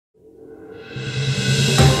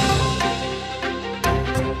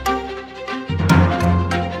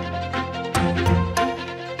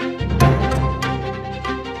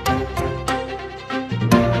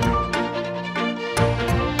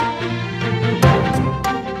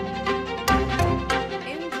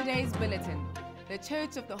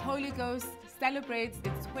Church of the Holy Ghost celebrates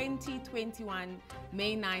its 2021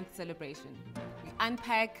 May 9th celebration. We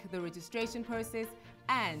unpack the registration process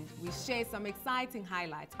and we share some exciting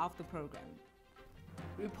highlights of the program.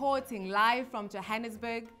 Reporting live from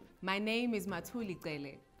Johannesburg, my name is Matuli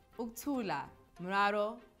Cele. Uktula,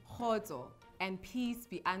 Mraro, Khozo, and peace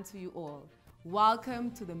be unto you all. Welcome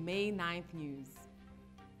to the May 9th news.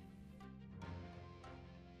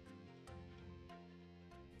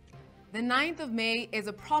 The 9th of May is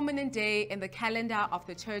a prominent day in the calendar of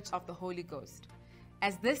the Church of the Holy Ghost,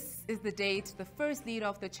 as this is the date the first leader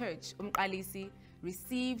of the church, Mqalisi,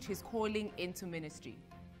 received his calling into ministry.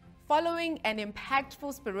 Following an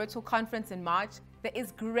impactful spiritual conference in March, there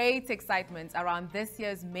is great excitement around this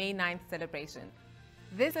year's May 9th celebration.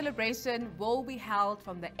 This celebration will be held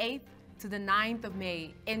from the 8th to the 9th of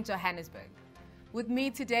May in Johannesburg. With me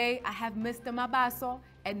today, I have Mr. Mabaso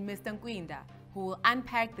and Mr. Nkwinda, who will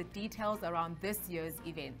unpack the details around this year's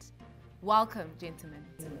event. Welcome, gentlemen.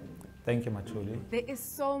 Thank you, Matuli. There is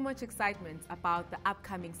so much excitement about the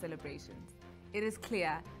upcoming celebrations. It is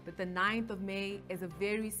clear that the 9th of May is a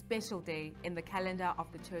very special day in the calendar of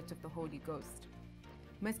the Church of the Holy Ghost.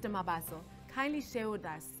 Mr. Mabaso, kindly share with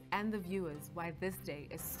us and the viewers why this day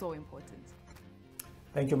is so important.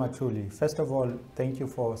 Thank you, Matuli. First of all, thank you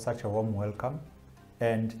for such a warm welcome.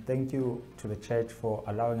 And thank you to the church for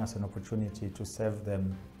allowing us an opportunity to serve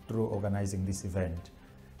them through organizing this event.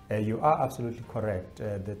 You are absolutely correct.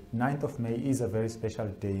 The 9th of May is a very special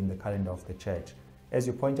day in the calendar of the church. As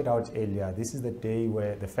you pointed out earlier, this is the day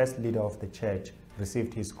where the first leader of the church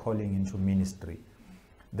received his calling into ministry.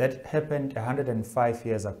 That happened 105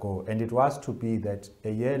 years ago, and it was to be that a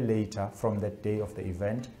year later from that day of the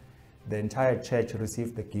event, the entire church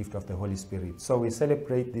received the gift of the Holy Spirit. So we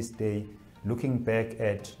celebrate this day looking back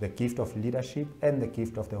at the gift of leadership and the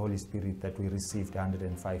gift of the Holy Spirit that we received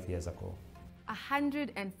 105 years ago.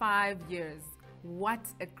 105 years. What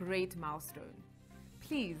a great milestone.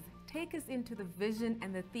 Please take us into the vision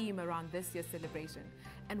and the theme around this year's celebration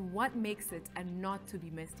and what makes it a not to be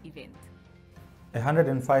missed event.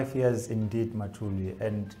 105 years indeed, Matuli,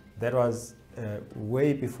 and that was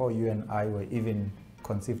way before you and I were even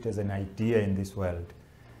conceived as an idea in this world.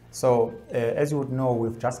 So, as you would know,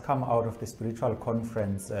 we've just come out of the spiritual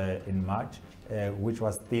conference in March, which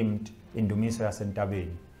was themed Indumiso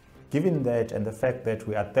Yasentabeni. Given that and the fact that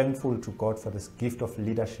we are thankful to God for this gift of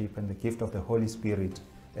leadership and the gift of the Holy Spirit,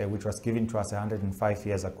 which was given to us 105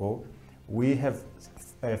 years ago, we have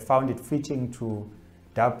found it fitting to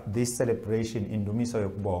dub this celebration Indumiso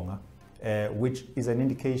Yokubonga, which is an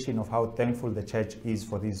indication of how thankful the church is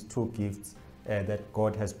for these two gifts that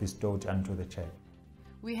God has bestowed unto the church.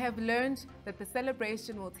 We have learned that the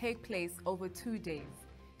celebration will take place over 2 days.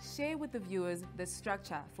 Share with the viewers the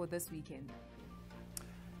structure for this weekend.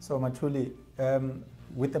 So Matuli,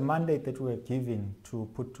 with the mandate that we were given to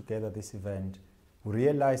put together this event, we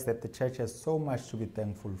realized that the church has so much to be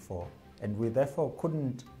thankful for, and we therefore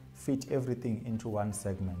couldn't fit everything into one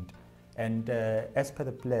segment. And as per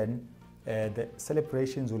the plan, the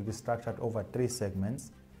celebrations will be structured over 3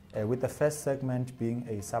 segments, with the first segment being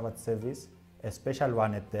a Sabbath service, a special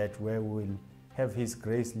one at that, where we will have His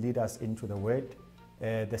Grace lead us into the Word.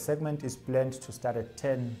 The segment is planned to start at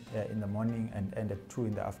 10 in the morning and end at 2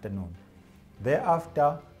 in the afternoon.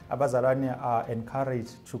 Thereafter, Abazalwane are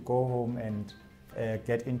encouraged to go home and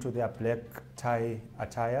get into their black tie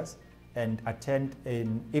attires and attend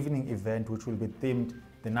an evening event which will be themed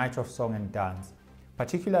the Night of Song and Dance.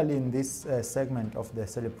 Particularly in this segment of the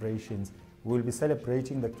celebrations, we will be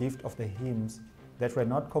celebrating the gift of the hymns that were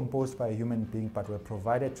not composed by a human being but were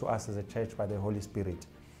provided to us as a church by the Holy Spirit.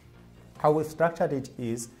 How we've structured it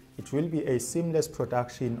is, it will be a seamless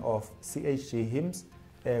production of CHG hymns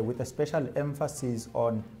with a special emphasis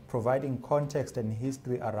on providing context and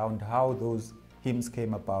history around how those hymns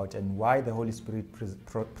came about and why the Holy Spirit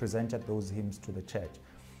presented those hymns to the church.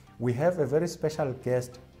 We have a very special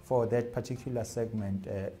guest for that particular segment,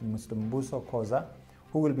 Mr. Mbuso Koza,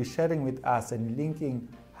 who will be sharing with us and linking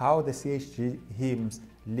how the CHG hymns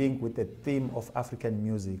link with the theme of African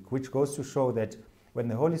music, which goes to show that when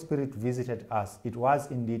the Holy Spirit visited us, it was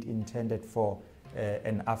indeed intended for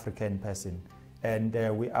an African person. And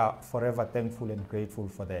we are forever thankful and grateful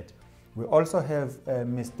for that. We also have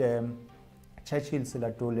Mr. Churchill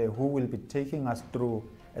Silatule, who will be taking us through,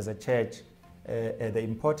 as a church, the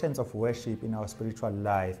importance of worship in our spiritual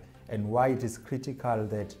life and why it is critical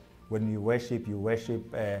that when you worship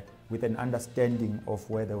with an understanding of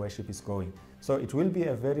where the worship is going. So it will be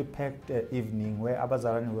a very packed evening where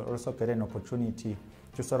Abazalwane will also get an opportunity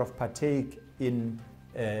to sort of partake in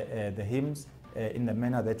the hymns in the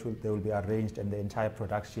manner that they will be arranged and the entire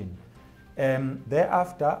production.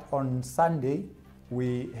 Thereafter, on Sunday,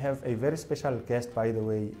 we have a very special guest, by the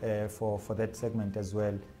way, for that segment as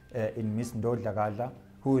well, in Miss Ndodla,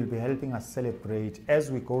 who will be helping us celebrate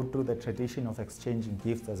as we go through the tradition of exchanging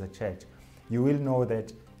gifts as a church. You will know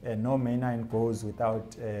that no May 9 goes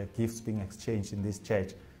without gifts being exchanged in this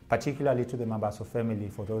church, particularly to the Mabaso family,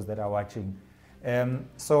 for those that are watching.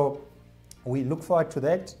 So we look forward to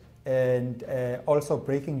that, and also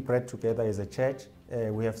breaking bread together as a church.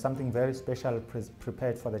 We have something very special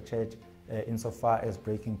prepared for the church insofar as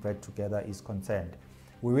breaking bread together is concerned.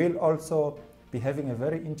 We will also be having a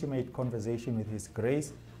very intimate conversation with His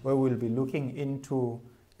Grace, where we'll be looking into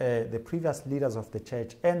the previous leaders of the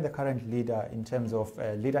church and the current leader in terms of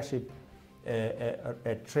leadership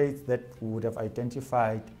traits that we would have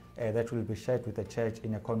identified that will be shared with the church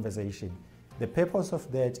in a conversation. The purpose of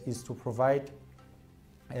that is to provide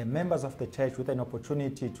members of the church with an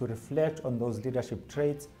opportunity to reflect on those leadership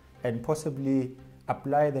traits and possibly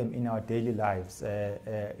apply them in our daily lives.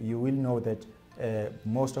 You will know that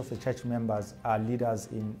most of the church members are leaders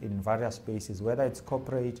in various spaces, whether it's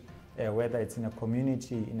corporate, whether it's in a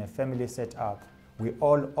community, in a family setup. We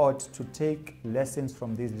all ought to take lessons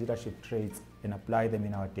from these leadership traits and apply them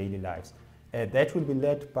in our daily lives. That will be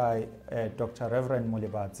led by Dr. Reverend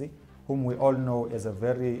Molebatsi, whom we all know as a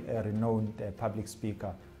very renowned public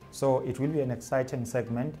speaker. So it will be an exciting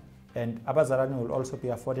segment, and Abazalwane will also be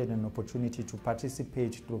afforded an opportunity to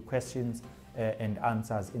participate through questions and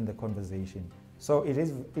answers in the conversation. So it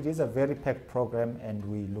is a very packed program, and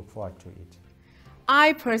we look forward to it.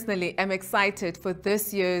 I personally am excited for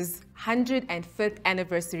this year's 105th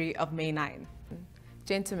anniversary of May 9.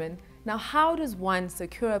 Gentlemen, now how does one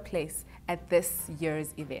secure a place at this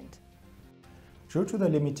year's event? Due to the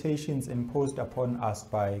limitations imposed upon us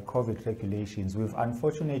by COVID regulations, we've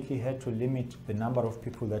unfortunately had to limit the number of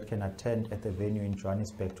people that can attend at the venue in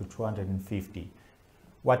Johannesburg to 250.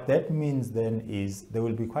 What that means then is there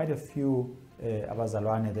will be quite a few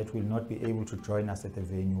Abazalwane that will not be able to join us at the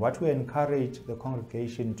venue. What we encourage the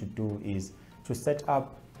congregation to do is to set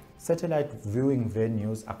up satellite viewing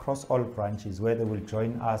venues across all branches where they will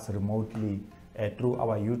join us remotely through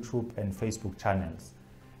our YouTube and Facebook channels.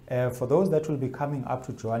 For those that will be coming up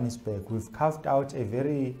to Johannesburg, we've carved out a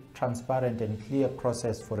very transparent and clear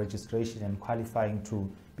process for registration and qualifying to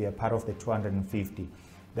be a part of the 250.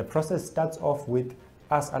 The process starts off with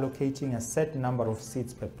us allocating a set number of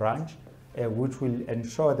seats per branch, which will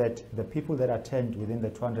ensure that the people that attend within the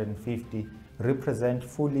 250 represent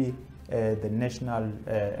fully the national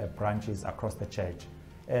branches across the church.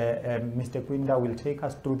 Mr. Kwinda will take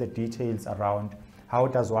us through the details around how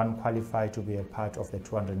does one qualify to be a part of the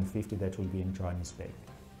 250 that will be in Johannesburg.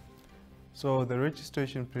 So the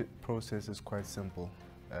registration process is quite simple.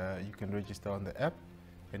 You can register on the app,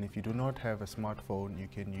 and if you do not have a smartphone, you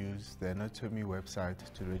can use the Anatomy website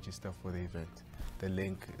to register for the event. The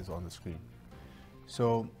link is on the screen.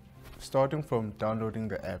 So starting from downloading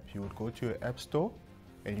the app, you would go to your app store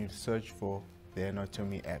and you'd search for the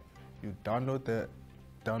Anatomy app. You download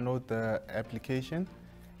the application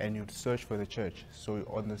and you'd search for the church. So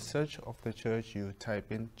on the search of the church, you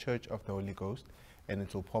type in Church of the Holy Ghost, and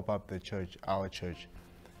it will pop up the church, our church.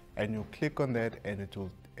 And you click on that, and it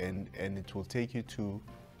will take you to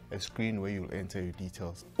a screen where you'll enter your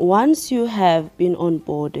details. Once you have been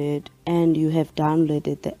onboarded and you have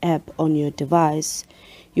downloaded the app on your device,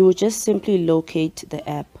 you will just simply locate the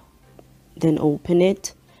app, then open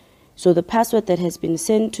it. So the password that has been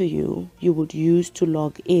sent to you, you would use to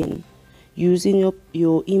log in, using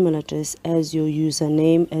your email address as your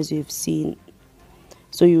username, as you've seen.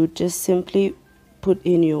 So you would just simply put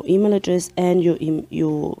in your email address and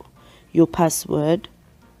your password,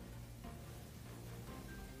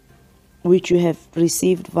 which you have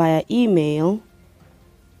received via email,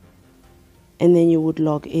 and then you would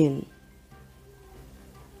log in.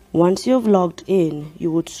 Once you've logged in,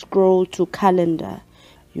 you would scroll to calendar.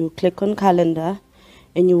 You click on calendar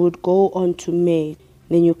and you would go on to May.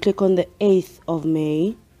 Then you click on the 8th of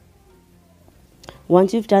May.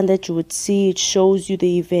 Once you've done that, you would see it shows you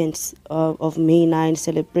the events of May 9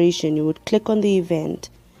 celebration. You would click on the event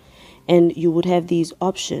and you would have these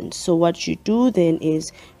options. So what you do then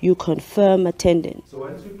is you confirm attendance. So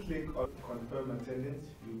once you click on confirm attendance,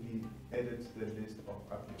 you'll be added to the list of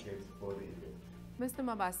applicants for the event. Mr.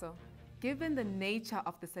 Mabaso, given the nature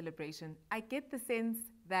of the celebration, I get the sense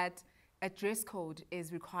that a dress code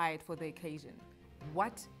is required for the occasion.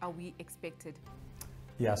 What are we expected?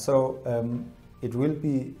 Yeah, so it will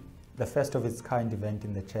be the first of its kind event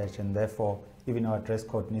in the church, and therefore even our dress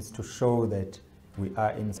code needs to show that we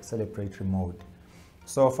are in celebratory mode.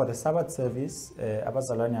 So for the Sabbath service,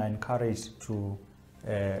 Abazalwane are encouraged to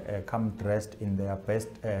come dressed in their best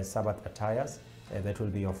Sabbath attires. That will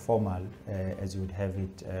be your formal, as you would have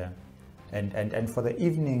it. And for the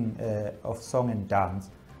evening of song and dance,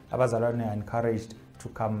 abazalwane are encouraged to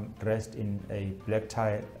come dressed in a black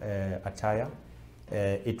tie attire.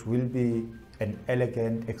 It will be an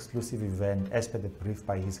elegant, exclusive event as per the brief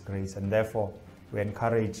by His Grace, and therefore we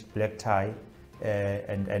encourage black tie.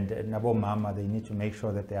 And Nabo Mama, they need to make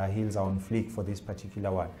sure that their heels are on fleek for this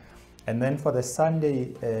particular one. And then for the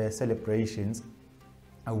Sunday celebrations,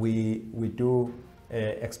 we do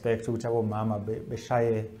expect Utabo Mama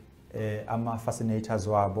beshaye ama fascinators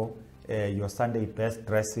wabo, your Sunday best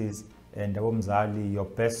dresses, and Mzali, your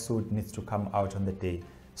best suit needs to come out on the day.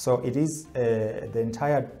 So it is the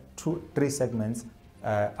entire three segments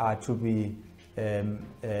are to be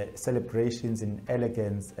celebrations in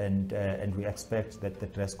elegance, and we expect that the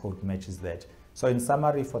dress code matches that. So in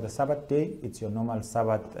summary, for the Sabbath day, it's your normal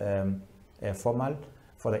Sabbath formal.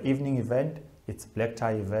 For the evening event, it's black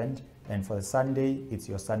tie event, and for the Sunday, it's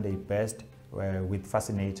your Sunday best with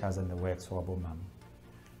fascinators and the works for Abomam.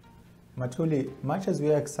 Matuli, much as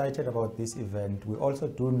we are excited about this event, we also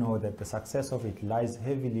do know that the success of it lies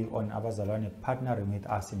heavily on abazalwane partnering with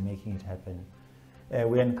us in making it happen.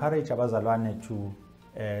 We encourage abazalwane to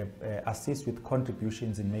assist with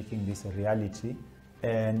contributions in making this a reality.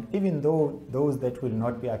 And even though those that will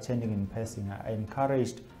not be attending in person are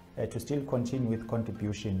encouraged to still continue with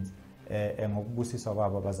contributions, and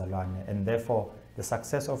therefore the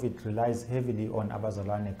success of it relies heavily on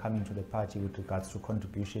abazalwane coming to the party with regards to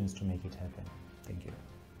contributions to make it happen. Thank you.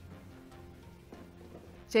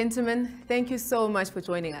 Gentlemen, thank you so much for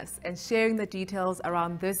joining us and sharing the details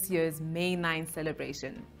around this year's May 9th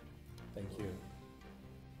celebration. Thank you.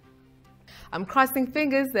 I'm crossing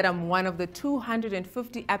fingers that I'm one of the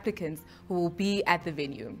 250 applicants who will be at the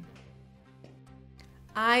venue.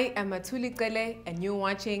 I am Matuli Kele, and you're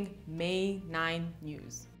watching May 9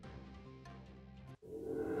 News.